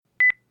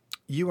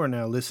You are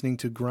now listening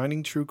to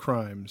Grinding True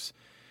Crimes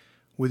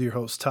with your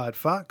host, Todd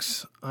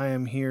Fox. I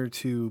am here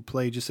to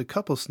play just a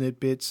couple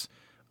snippets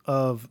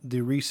of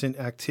the recent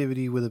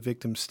activity with the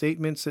victim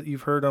statements that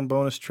you've heard on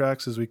bonus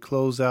tracks as we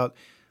close out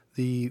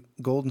the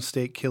Golden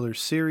State Killer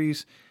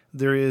series.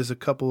 There is a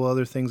couple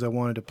other things I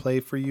wanted to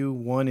play for you.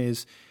 One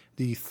is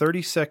the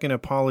 30-second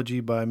apology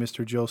by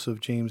Mr.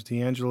 Joseph James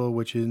DeAngelo,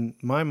 which in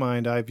my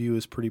mind I view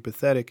as pretty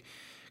pathetic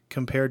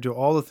compared to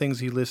all the things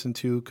he listened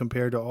to,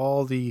 compared to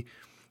all the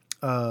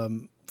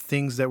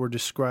things that were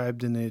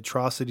described in the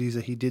atrocities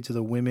that he did to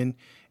the women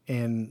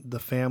and the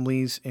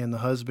families and the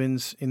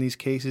husbands in these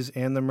cases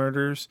and the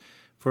murders.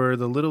 For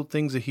the little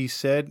things that he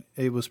said,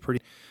 it was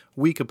pretty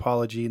weak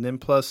apology. And then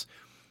plus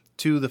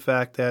to the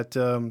fact that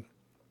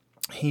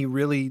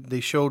they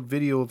showed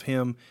video of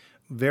him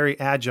very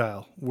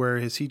agile,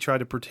 whereas he tried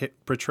to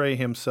portray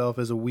himself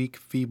as a weak,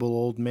 feeble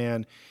old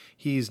man.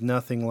 He's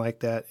nothing like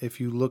that. If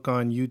you look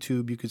on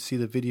YouTube, you could see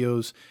the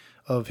videos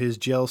of his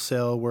jail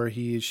cell where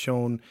he is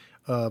shown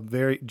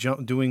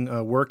doing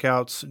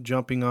workouts,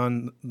 jumping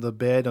on the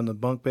bed, on the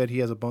bunk bed. He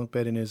has a bunk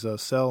bed in his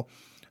cell,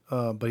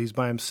 but he's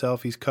by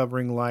himself. He's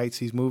covering lights.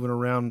 He's moving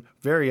around,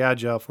 very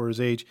agile for his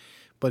age,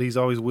 but he's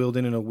always wheeled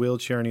in a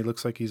wheelchair, and he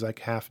looks like he's like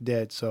half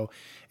dead. So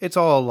it's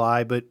all a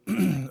lie, but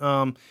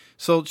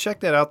so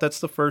check that out.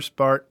 That's the first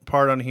part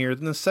on here.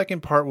 Then the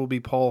second part will be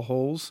Paul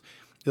Holes.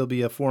 There'll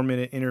be a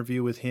 4-minute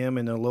interview with him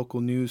and a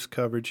local news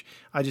coverage.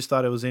 I just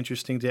thought it was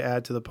interesting to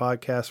add to the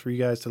podcast for you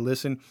guys to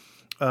listen.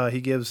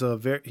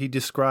 He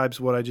describes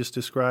what I just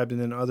described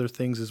and then other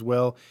things as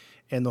well,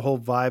 and the whole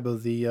vibe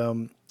of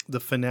the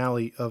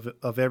finale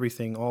of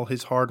everything, all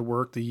his hard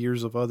work, the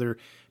years of other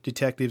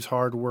detectives'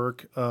 hard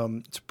work.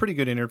 It's a pretty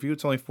good interview.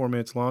 It's only 4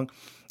 minutes long.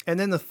 And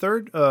then the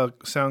third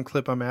sound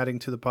clip I'm adding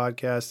to the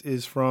podcast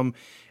is from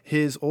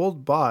his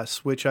old boss,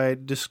 which I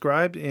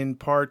described in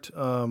part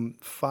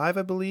 5,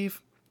 I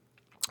believe,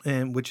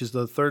 and which is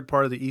the third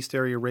part of the East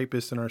Area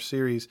Rapist in our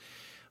series.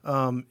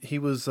 He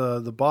was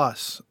the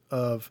boss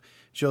of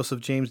Joseph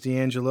James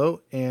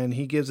DeAngelo, and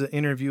he gives an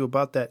interview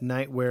about that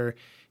night where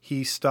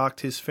he stalked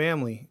his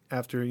family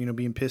after,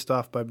 being pissed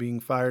off by being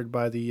fired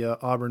by the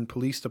Auburn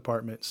Police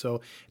Department.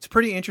 So it's a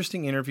pretty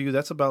interesting interview.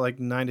 That's about like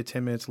 9 to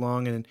 10 minutes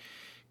long, and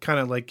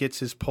kind of like gets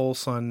his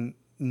pulse on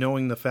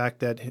knowing the fact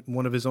that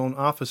one of his own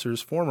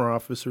former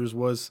officers,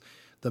 was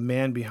the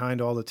man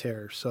behind all the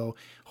terror. So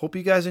hope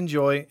you guys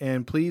enjoy,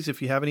 and please, if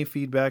you have any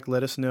feedback,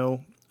 let us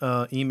know.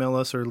 Email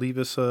us or leave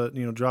us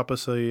drop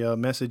us a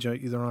message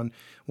either on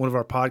one of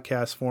our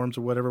podcast forums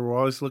or whatever. We're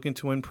always looking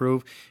to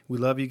improve. We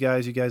love you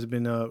guys. You guys have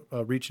been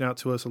reaching out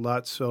to us a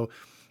lot. So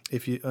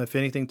if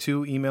anything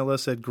too, email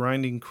us at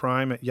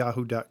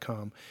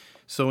grindingcrime@yahoo.com.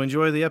 So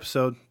enjoy the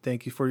episode.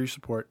 Thank you for your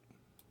support.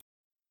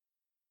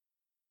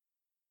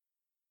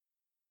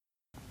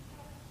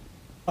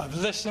 I've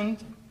listened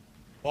to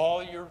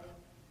all your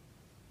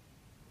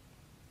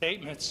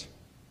statements.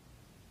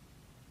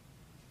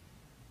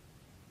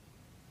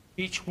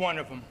 Each one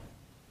of them.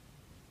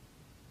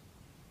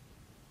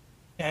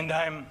 And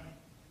I'm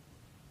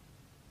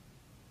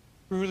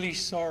truly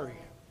sorry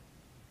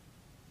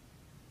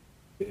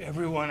to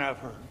everyone I've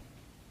hurt.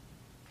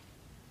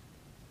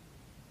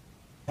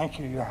 Thank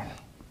you, Your Honor.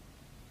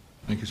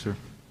 Thank you, sir.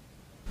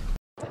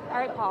 All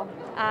right, Paul.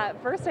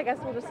 First, I guess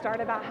we'll just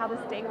start about how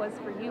this day was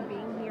for you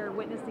being here,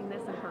 witnessing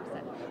this in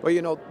person.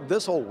 Well,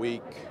 this whole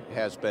week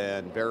has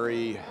been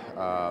very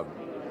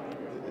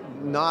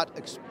not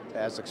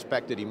as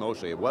expected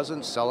emotionally. It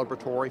wasn't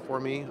celebratory for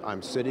me.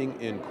 I'm sitting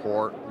in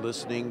court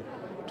listening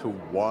to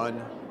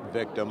one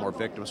victim or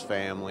victim's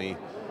family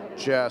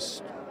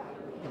just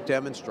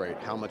demonstrate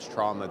how much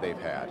trauma they've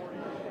had.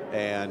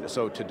 And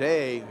so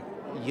today,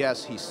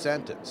 yes, he's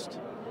sentenced,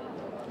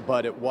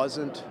 but it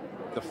wasn't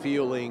the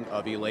feeling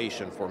of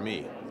elation for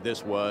me.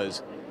 This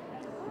was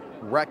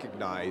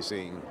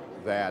recognizing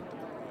that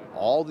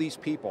all these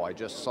people I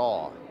just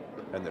saw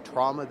and the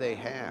trauma they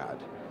had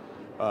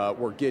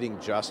were getting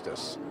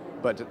justice,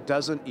 but it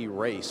doesn't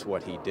erase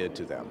what he did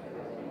to them.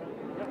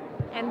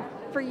 And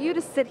for you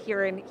to sit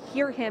here and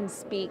hear him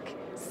speak,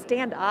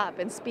 stand up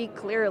and speak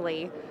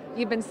clearly,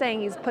 you've been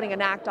saying he's putting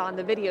an act on,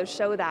 the videos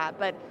show that,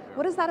 but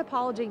what does that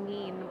apology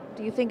mean?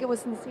 Do you think it was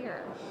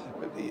sincere?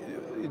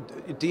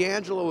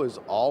 DeAngelo is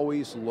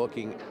always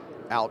looking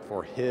out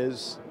for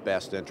his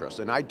best interest,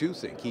 and I do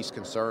think he's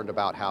concerned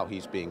about how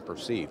he's being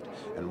perceived.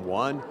 And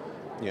one,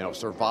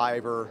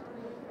 survivor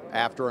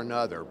after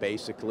another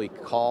basically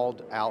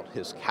called out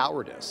his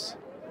cowardice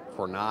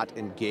for not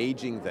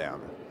engaging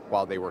them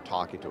while they were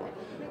talking to him.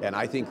 And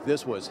I think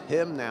this was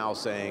him now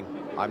saying,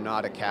 I'm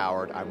not a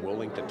coward, I'm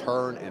willing to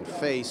turn and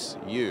face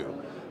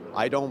you.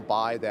 I don't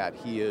buy that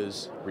he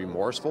is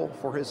remorseful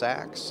for his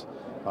acts.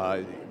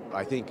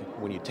 I think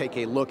when you take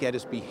a look at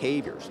his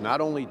behaviors,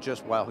 not only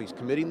just while he's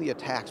committing the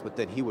attacks, but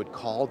then he would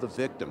call the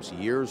victims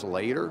years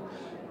later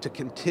to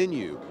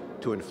continue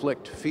to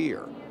inflict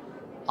fear.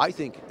 I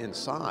think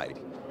inside,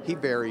 he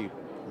very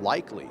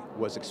likely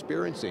was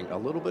experiencing a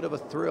little bit of a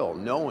thrill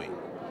knowing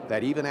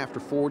that even after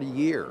 40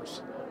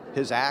 years,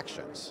 his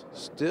actions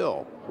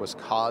still was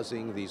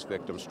causing these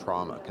victims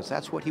trauma, because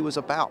that's what he was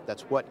about.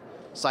 That's what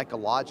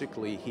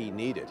psychologically he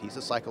needed. He's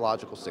a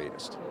psychological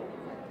sadist.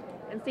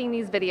 And seeing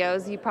these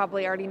videos, you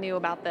probably already knew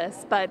about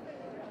this, but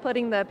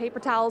putting the paper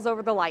towels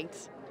over the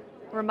light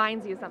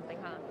reminds you of something,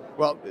 huh?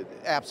 Well,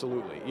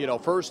 absolutely. You know,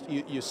 first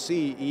you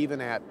see,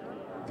 even at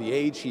the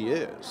age he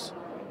is,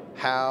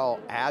 how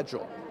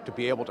agile to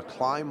be able to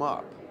climb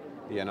up,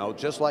 you know,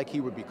 just like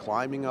he would be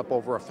climbing up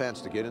over a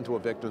fence to get into a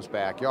victim's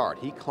backyard.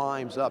 He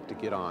climbs up to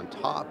get on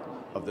top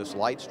of this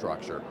light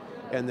structure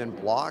and then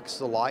blocks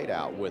the light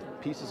out with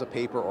pieces of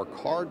paper or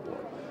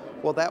cardboard.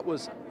 Well, that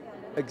was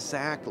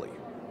exactly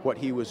what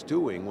he was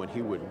doing when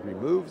he would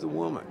remove the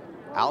woman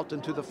out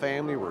into the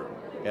family room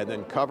and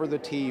then cover the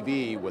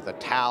TV with a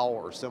towel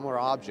or similar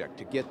object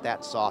to get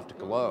that soft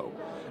glow.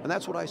 And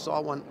that's what I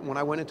saw when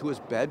I went into his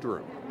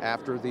bedroom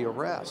after the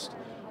arrest.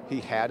 He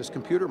had his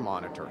computer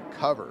monitor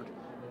covered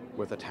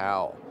with a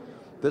towel.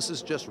 This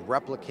is just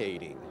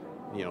replicating,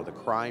 you know, the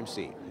crime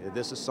scene.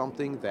 This is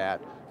something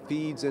that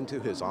feeds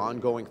into his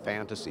ongoing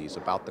fantasies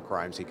about the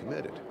crimes he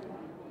committed.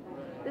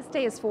 This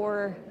day is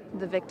for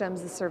the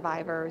victims, the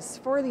survivors,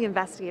 for the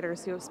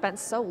investigators who have spent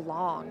so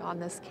long on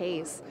this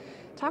case.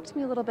 Talk to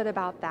me a little bit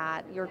about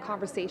that, your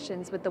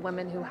conversations with the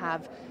women who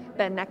have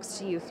been next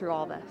to you through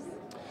all this.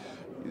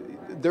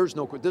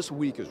 This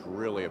week is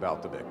really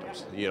about the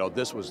victims. You know,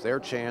 this was their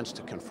chance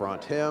to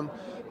confront him,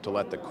 to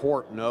let the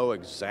court know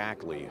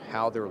exactly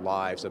how their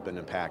lives have been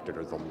impacted,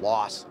 or the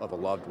loss of a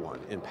loved one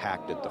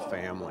impacted the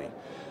family.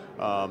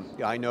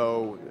 I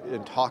know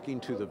in talking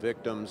to the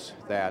victims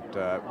that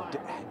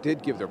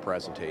did give their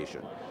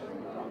presentation,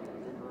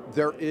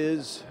 there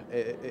is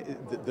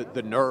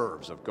the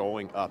nerves of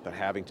going up and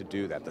having to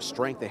do that, the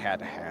strength they had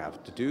to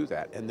have to do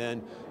that, and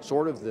then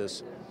sort of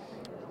this,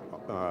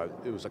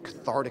 it was a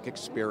cathartic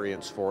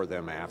experience for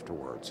them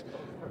afterwards.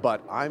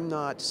 But I'm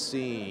not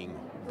seeing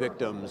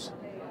victims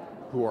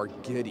who are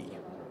giddy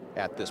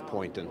at this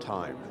point in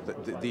time.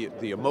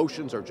 The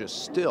emotions are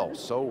just still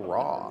so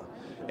raw.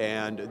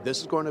 And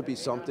this is going to be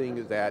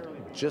something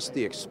that just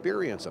the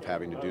experience of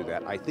having to do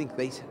that, I think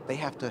they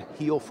have to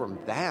heal from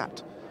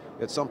that.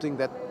 It's something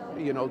that,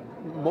 you know,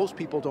 most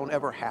people don't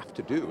ever have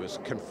to do, is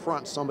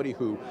confront somebody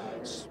who,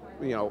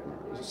 you know,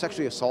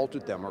 sexually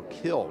assaulted them or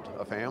killed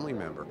a family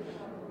member.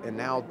 And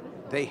now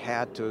they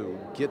had to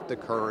get the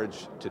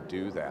courage to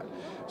do that.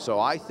 So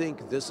I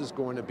think this is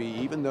going to be,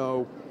 even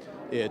though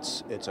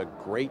it's a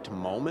great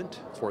moment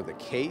for the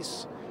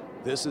case,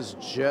 this is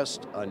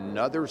just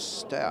another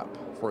step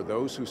for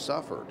those who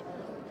suffered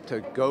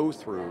to go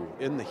through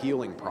in the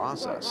healing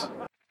process.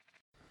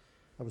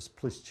 I was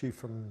police chief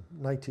from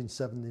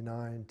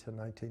 1979 to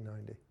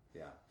 1990.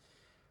 Yeah.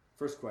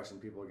 First question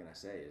people are going to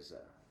say is,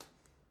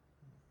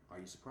 are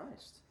you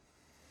surprised?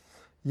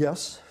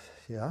 Yes,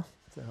 yeah.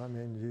 I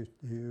mean,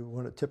 you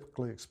wouldn't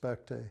typically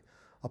expect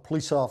a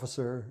police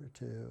officer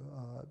to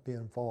be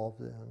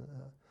involved in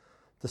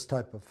this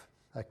type of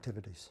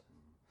activities.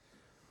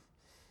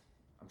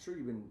 I'm sure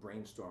you've been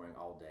brainstorming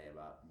all day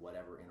about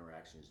whatever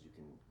interactions you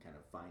can kind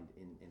of find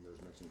in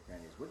those nooks and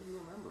crannies. What do you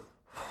remember?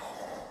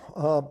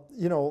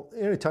 You know,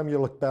 anytime you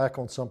look back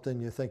on something,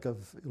 you think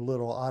of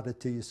little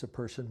oddities a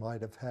person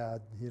might have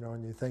had, you know,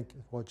 and you think,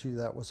 well, gee,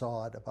 that was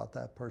odd about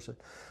that person.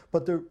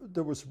 But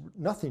there was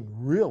nothing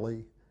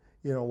really,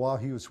 you know, while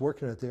he was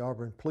working at the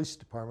Auburn Police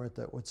Department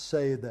that would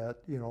say that,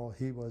 you know,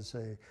 he was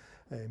a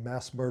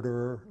mass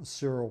murderer, a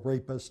serial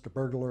rapist, a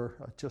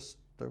burglar.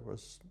 There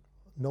was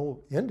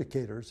no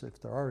indicators, if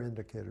there are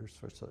indicators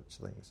for such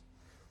things.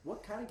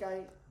 What kind of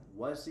guy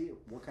was he?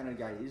 What kind of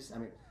guy is? I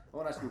mean, I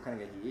won't ask you what kind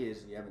of guy he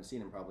is. You haven't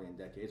seen him probably in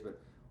decades, but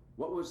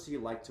what was he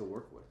like to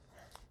work with?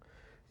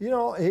 You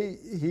know,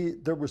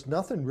 there was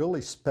nothing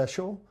really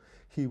special.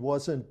 He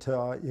wasn't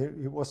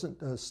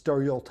a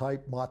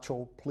stereotype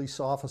macho police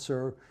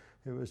officer.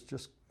 It was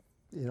just,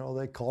 you know,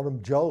 they called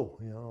him Joe.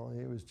 You know,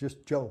 he was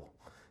just Joe,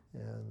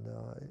 and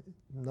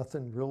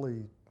nothing really,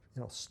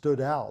 you know,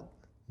 stood out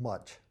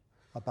much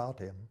about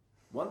him.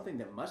 One thing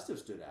that must have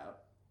stood out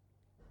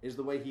is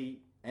the way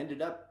he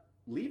ended up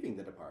leaving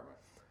the department.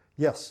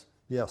 Yes,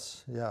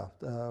 yeah.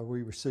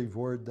 We received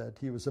word that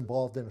he was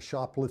involved in a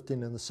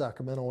shoplifting in the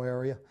Sacramento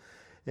area,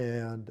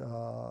 and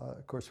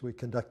of course we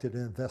conducted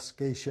an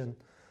investigation,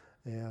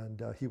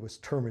 and he was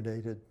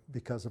terminated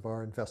because of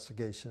our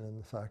investigation and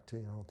the fact,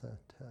 you know, that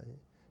you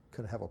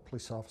couldn't have a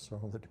police officer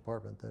on the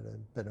department that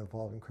had been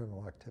involved in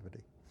criminal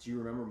activity. Do you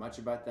remember much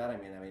about that? I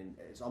mean,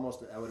 it's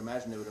almost, I would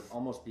imagine it would have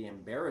almost be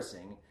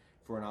embarrassing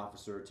for an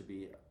officer to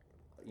be,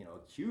 you know,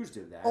 accused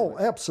of that. Oh,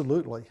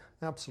 absolutely.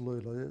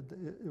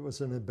 It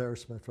was an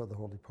embarrassment for the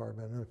whole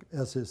department,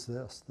 as is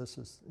this. This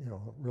is, you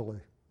know, really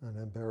an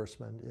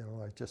embarrassment. You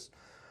know,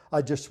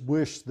 I just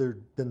wish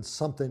there'd been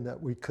something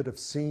that we could have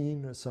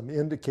seen, or some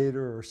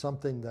indicator or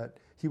something that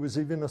he was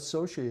even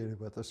associated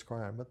with this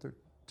crime, but there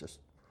just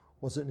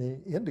wasn't any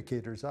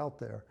indicators out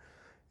there,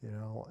 you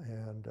know,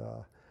 and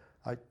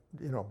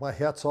you know, my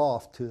hat's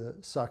off to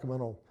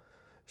Sacramento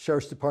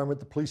Sheriff's Department,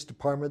 the Police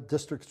Department,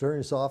 District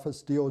Attorney's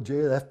Office, DOJ,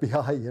 the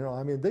FBI, you know,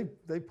 I mean,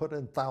 they put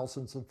in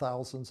thousands and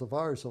thousands of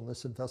hours on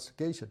this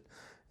investigation.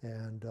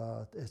 And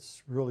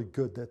it's really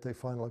good that they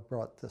finally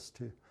brought this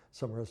to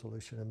some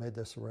resolution and made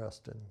this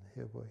arrest, and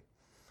here we.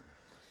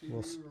 Can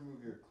you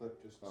remove your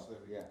clip just so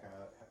we can kind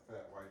of have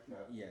that white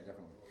shot? Yeah,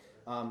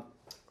 definitely.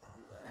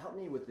 Help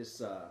me with this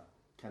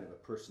kind of a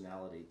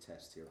personality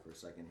test here for a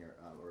second here,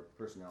 or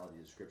personality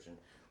description.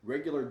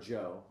 Regular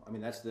Joe. I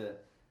mean, that's the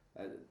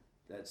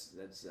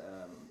that's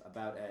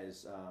about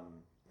as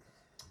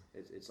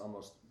it's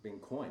almost been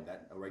coined,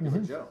 that a regular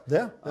Joe.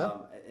 Yeah.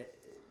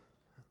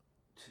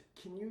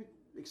 Can you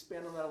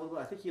expand on that a little bit?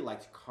 I think he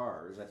liked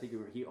cars. I think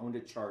he owned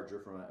a Charger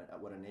from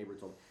what a neighbor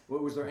told me.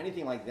 Was there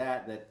anything like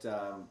that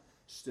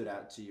stood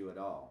out to you at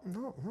all?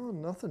 No,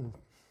 nothing.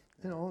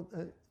 You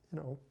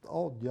know,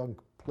 all young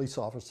police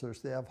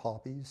officers, they have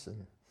hobbies,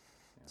 and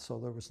so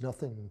there was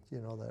nothing, you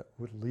know, that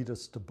would lead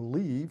us to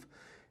believe,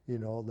 you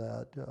know,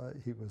 that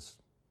he was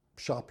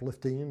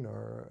shoplifting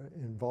or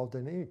involved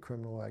in any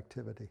criminal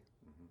activity.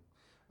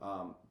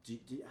 How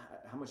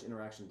much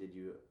interaction did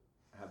you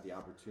have the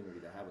opportunity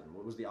to have with them?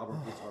 What was the Auburn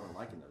Police Department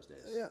like in those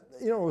days? Yeah,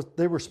 you know,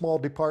 they were a small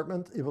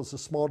department. It was a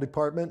small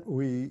department.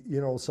 We,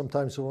 you know,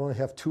 sometimes we only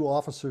have 2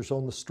 officers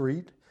on the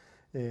street,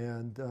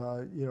 and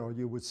you know,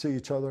 you would see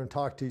each other and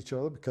talk to each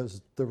other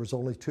because there was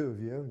only 2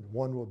 of you, and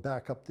one would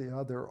back up the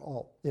other,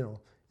 all, you know,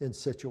 in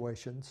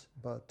situations.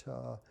 But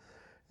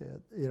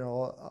you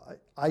know,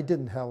 I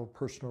didn't have a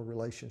personal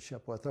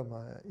relationship with him.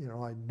 You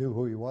know, I knew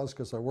who he was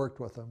because I worked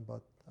with him.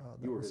 But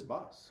you were his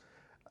boss.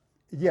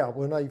 Yeah,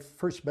 when I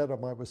first met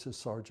him, I was his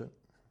sergeant.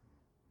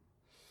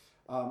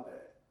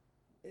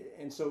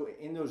 And so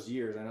in those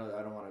years, I know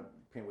I don't want to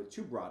paint with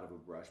too broad of a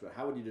brush, but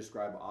how would you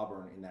describe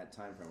Auburn in that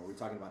time frame? Are we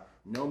talking about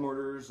no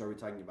murders? Are we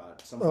talking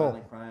about some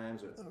violent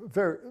crimes?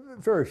 Very,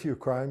 very few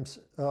crimes,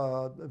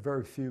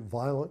 very few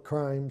violent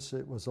crimes.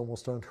 It was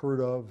almost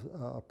unheard of.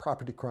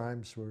 Property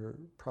crimes were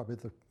probably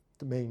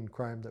the main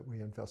crime that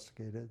we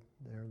investigated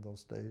there in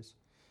those days.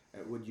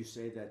 Would you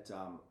say that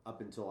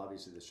up until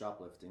obviously the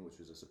shoplifting, which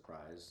was a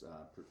surprise,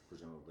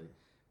 presumably,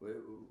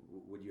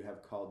 would you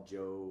have called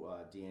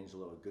Joe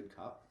D'Angelo a good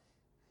cop?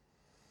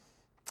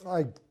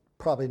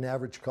 Probably an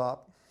average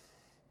cop.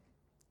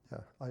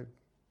 Yeah,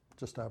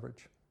 just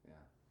average.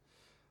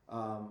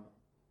 Yeah.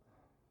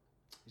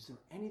 Is there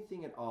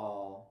anything at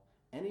all,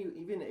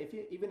 even if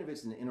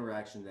it's an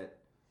interaction that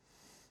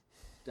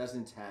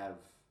doesn't have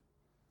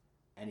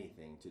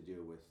anything to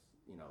do with,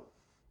 you know,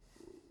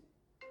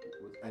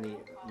 with any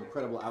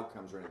incredible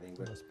outcomes or anything,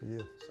 but must be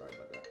you. Sorry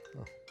about that.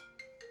 Oh.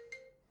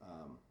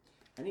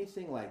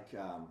 Anything like,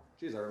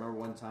 geez, I remember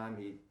one time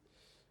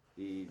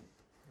he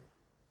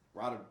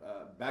brought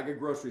a bag of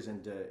groceries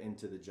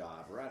into the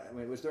job. Right? I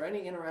mean, was there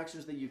any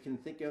interactions that you can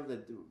think of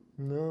that?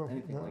 No.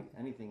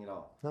 Anything at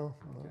all? No.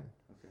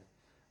 Okay.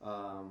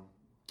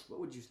 What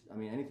would you? I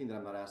mean, anything that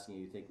I'm not asking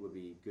you think would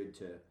be good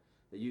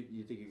that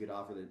you think you could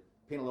offer, that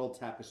paint a little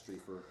tapestry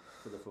for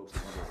the folks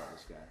that wonder about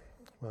this guy.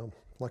 Well,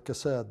 like I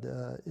said,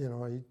 you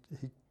know,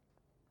 he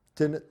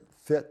didn't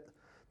fit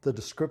the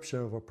description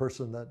of a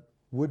person that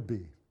would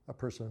be a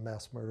person of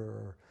mass murder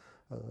or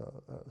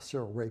a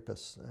serial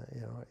rapist.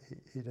 You know,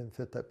 he didn't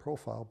fit that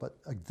profile. But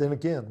then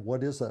again,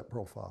 what is that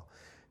profile?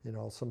 You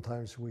know,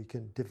 sometimes we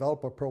can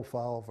develop a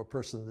profile of a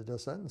person that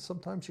does that, and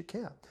sometimes you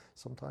can't.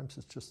 Sometimes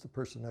it's just the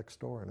person next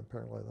door, and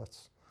apparently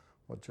that's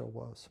what Joe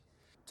was.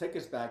 Take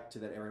us back to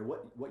that area.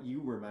 What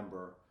you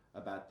remember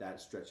about that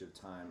stretch of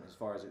time as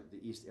far as the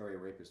East Area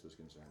Rapist was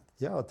concerned?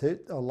 Yeah,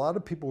 a lot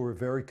of people were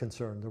very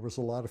concerned. There was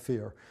a lot of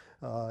fear.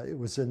 It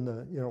was in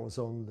the, you know, it was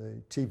on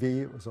the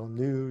TV, it was on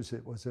news,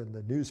 it was in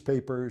the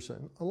newspapers,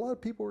 and a lot of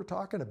people were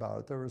talking about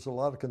it. There was a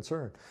lot of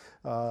concern.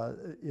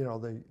 You know,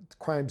 the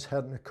crimes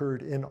hadn't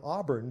occurred in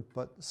Auburn,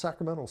 but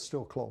Sacramento's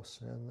still close,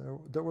 and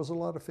there was a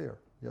lot of fear.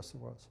 Yes, there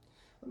was.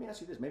 Let me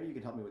ask you this. Maybe you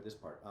can help me with this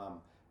part.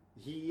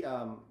 He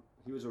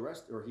was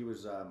arrested, or he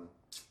was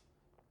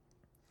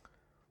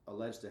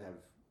alleged to have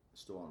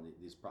stolen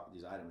these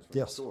items from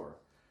the store.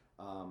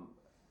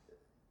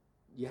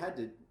 You had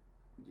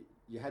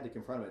to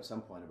confront him at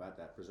some point about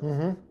that, presumably.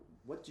 Mm-hmm.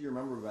 What do you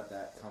remember about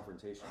that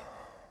confrontation?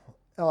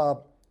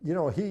 You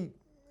know, if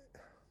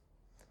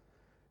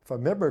I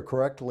remember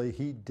correctly,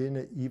 he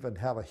didn't even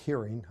have a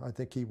hearing. I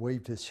think he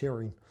waived his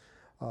hearing.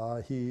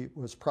 He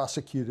was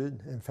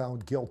prosecuted and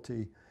found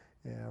guilty,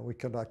 and we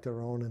conducted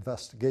our own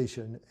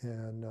investigation,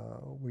 and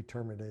we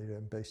terminated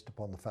him based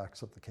upon the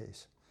facts of the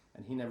case.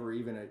 And he never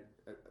even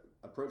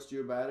approached you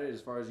about it, as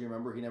far as you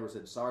remember? He never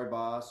said, sorry,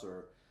 boss,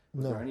 or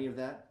was there any of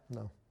that?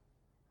 No.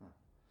 Huh.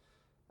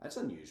 That's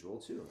unusual,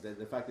 too.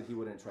 The fact that he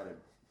wouldn't try to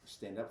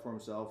stand up for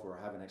himself or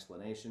have an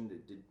explanation,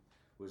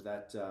 was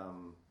that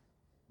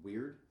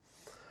weird?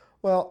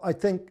 Well, I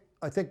think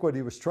what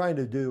he was trying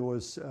to do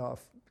was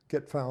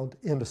get found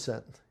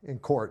innocent in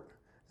court.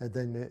 And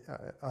then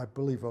I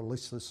believe, at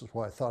least this is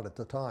what I thought at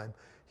the time,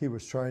 he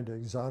was trying to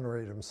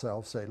exonerate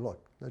himself, say,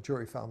 look, the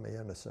jury found me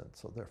innocent,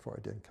 so therefore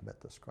I didn't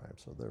commit this crime,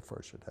 so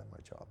therefore I should have my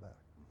job back.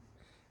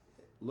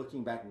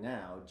 looking back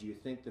now, do you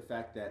think the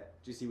fact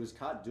that just he was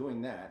caught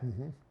doing that,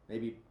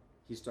 maybe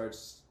he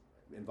starts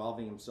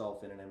involving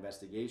himself in an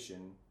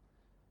investigation,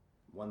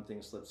 one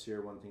thing slips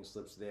here, one thing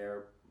slips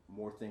there,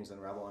 more things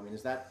unravel? I mean,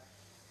 is that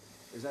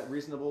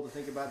reasonable to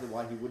think about, that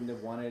why he wouldn't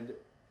have wanted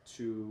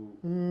to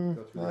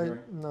go through the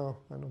hearing? No,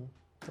 I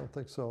don't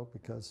think so,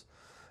 because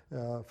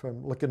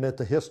from looking at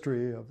the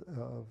history of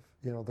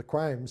the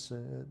crimes,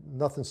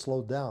 nothing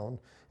slowed down.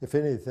 If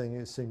anything,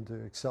 it seemed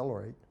to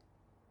accelerate.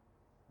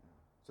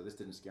 So this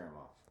didn't scare him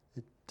off?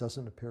 It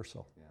doesn't appear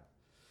so.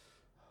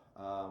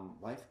 Yeah.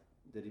 Wife?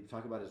 Did he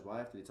talk about his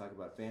wife? Did he talk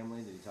about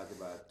family? Did he talk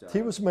about...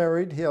 He was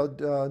married. He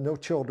had no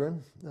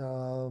children.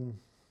 Did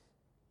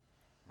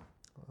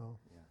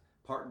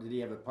he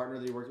have a partner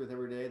that he worked with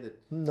every day?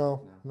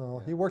 No. Yeah.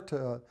 He worked,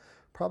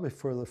 probably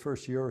for the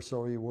first year or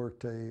so, he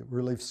worked a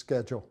relief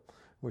schedule,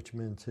 which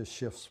meant his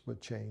shifts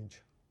would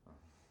change.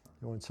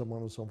 When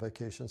someone was on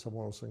vacation,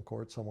 someone was in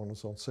court, someone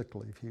was on sick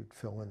leave, he'd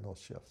fill in those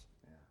shifts.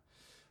 Yeah.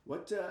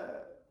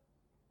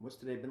 What's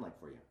today been like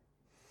for you?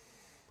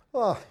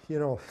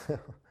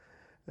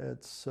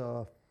 It's,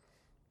 I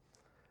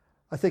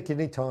think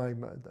any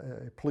time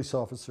a police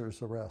officer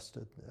is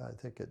arrested, I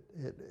think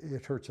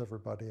it hurts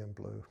everybody in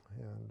blue.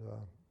 And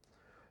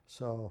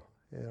so,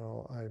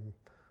 I'm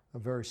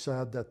very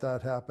sad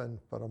that happened,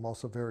 but I'm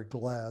also very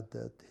glad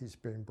that he's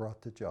being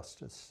brought to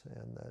justice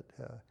and that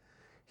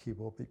he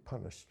will be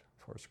punished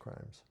for his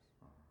crimes.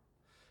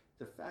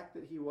 The fact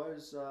that he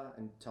was,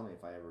 and tell me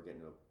if I ever get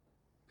into a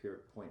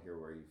point here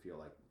where you feel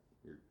like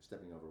you're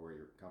stepping over where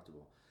you're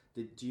comfortable.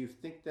 Do you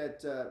think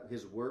that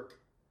his work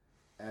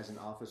as an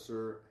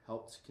officer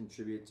helped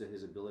contribute to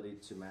his ability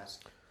to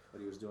mask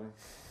what he was doing?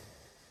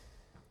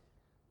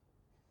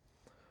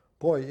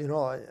 Boy,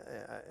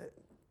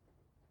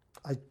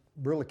 I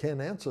really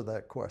can't answer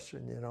that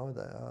question. I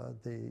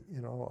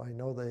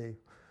know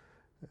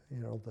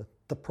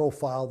the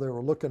profile they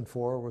were looking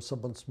for was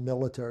someone's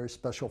military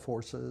special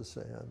forces,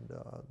 and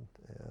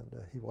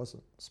he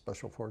wasn't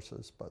special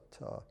forces, but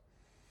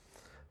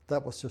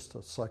that was just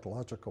a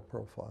psychological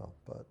profile.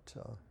 But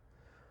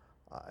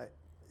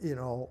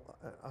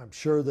I'm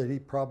sure that he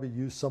probably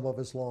used some of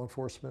his law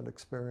enforcement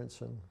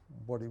experience in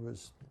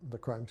the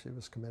crimes he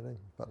was committing,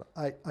 but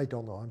I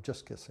don't know. I'm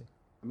just guessing.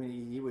 I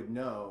mean, he would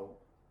know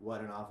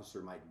what an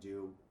officer might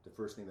do, the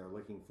first thing they're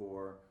looking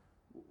for,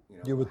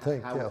 you would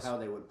think, yes. How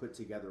they would put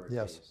together a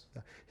yes. case.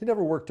 Yeah. He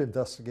never worked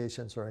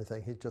investigations or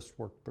anything. He just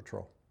worked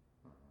patrol.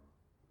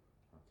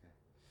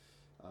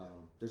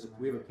 Okay.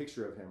 We have a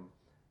picture of him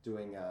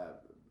doing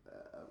at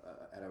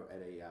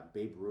a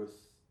Babe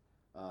Ruth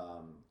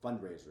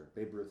fundraiser,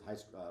 Babe Ruth high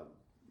school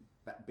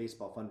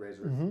baseball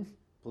fundraiser.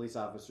 Police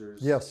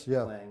officers. Yes,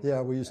 yeah, playing. yeah.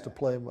 We used to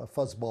play a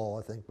fuzzball,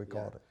 I think we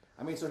called it.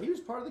 I mean, so he was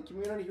part of the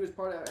community. He was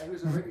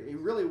he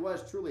really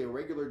was truly a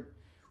regular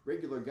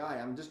guy.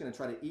 I'm just going to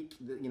try to eke,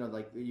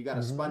 like you got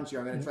a sponge here.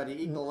 I'm going to try to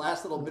eke the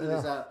last little bit of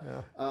this out.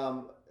 Yeah.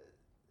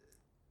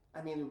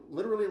 I mean,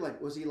 literally,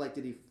 was he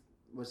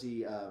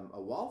a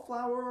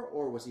wallflower,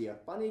 or was he a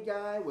funny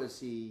guy? Was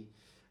he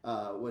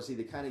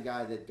the kind of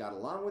guy that got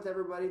along with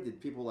everybody? Did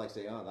people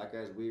say, "Oh, that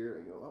guy's weird"?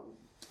 And go,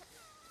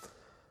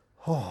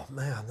 oh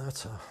man,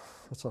 that's a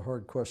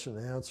hard question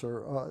to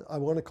answer. I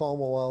want to call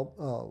him a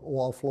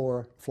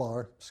wallflower.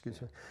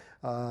 Excuse me.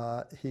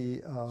 Say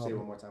it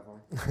one more time for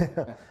me.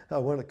 I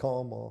want to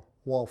call him a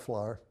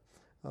wallflower,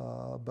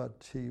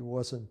 but he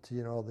wasn't,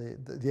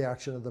 the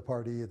action of the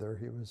party either.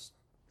 He was,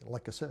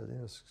 like I said, he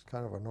was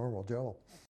kind of a normal Joe.